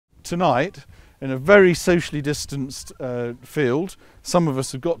tonight, in a very socially distanced field, some of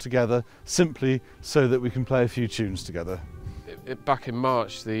us have got together simply so that we can play a few tunes together. Back in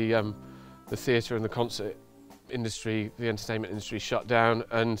March, the theatre and the concert industry, the entertainment industry shut down,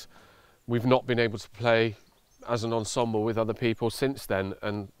 and we've not been able to play as an ensemble with other people since then.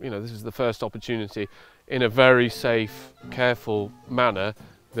 And you know, this is the first opportunity in a very safe, careful manner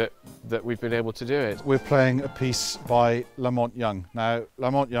that we've been able to do it. We're playing a piece by Lamont Young. Now,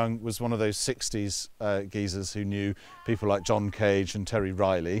 Lamont Young was one of those 60s geezers who knew people like John Cage and Terry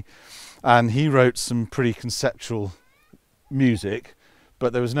Riley, and he wrote some pretty conceptual music,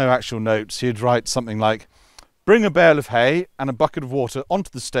 but there was no actual notes. He'd write something like, "Bring a bale of hay and a bucket of water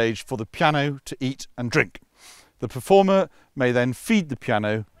onto the stage for the piano to eat and drink. The performer may then feed the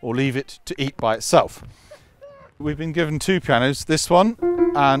piano or leave it to eat by itself." We've been given two pianos, this one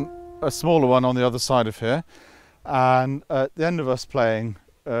and a smaller one on the other side of here, and at the end of us playing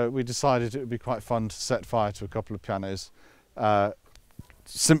we decided it would be quite fun to set fire to a couple of pianos,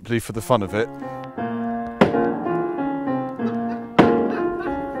 simply for the fun of it.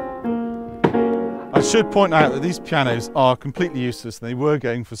 I should point out that these pianos are completely useless. They were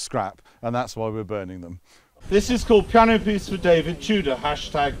going for scrap, and that's why we're burning them. This is called Piano Piece for David Tudor,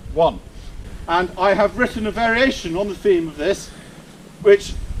 #1. And I have written a variation on the theme of this,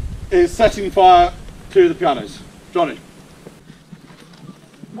 which is setting fire to the pianos. Johnny.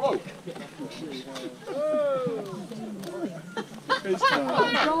 Whoa! It's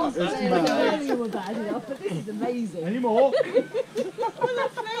mad. It's mad. You were bad enough, but this is amazing. Any more?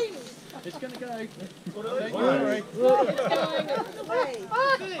 It's going to go. Don't worry.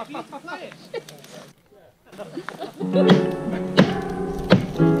 Philip, you can play it.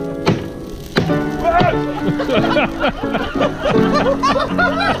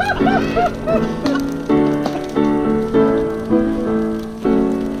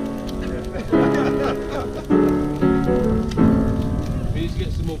 We need to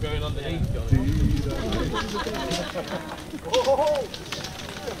get some more going underneath.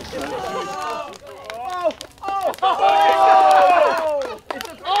 Oh!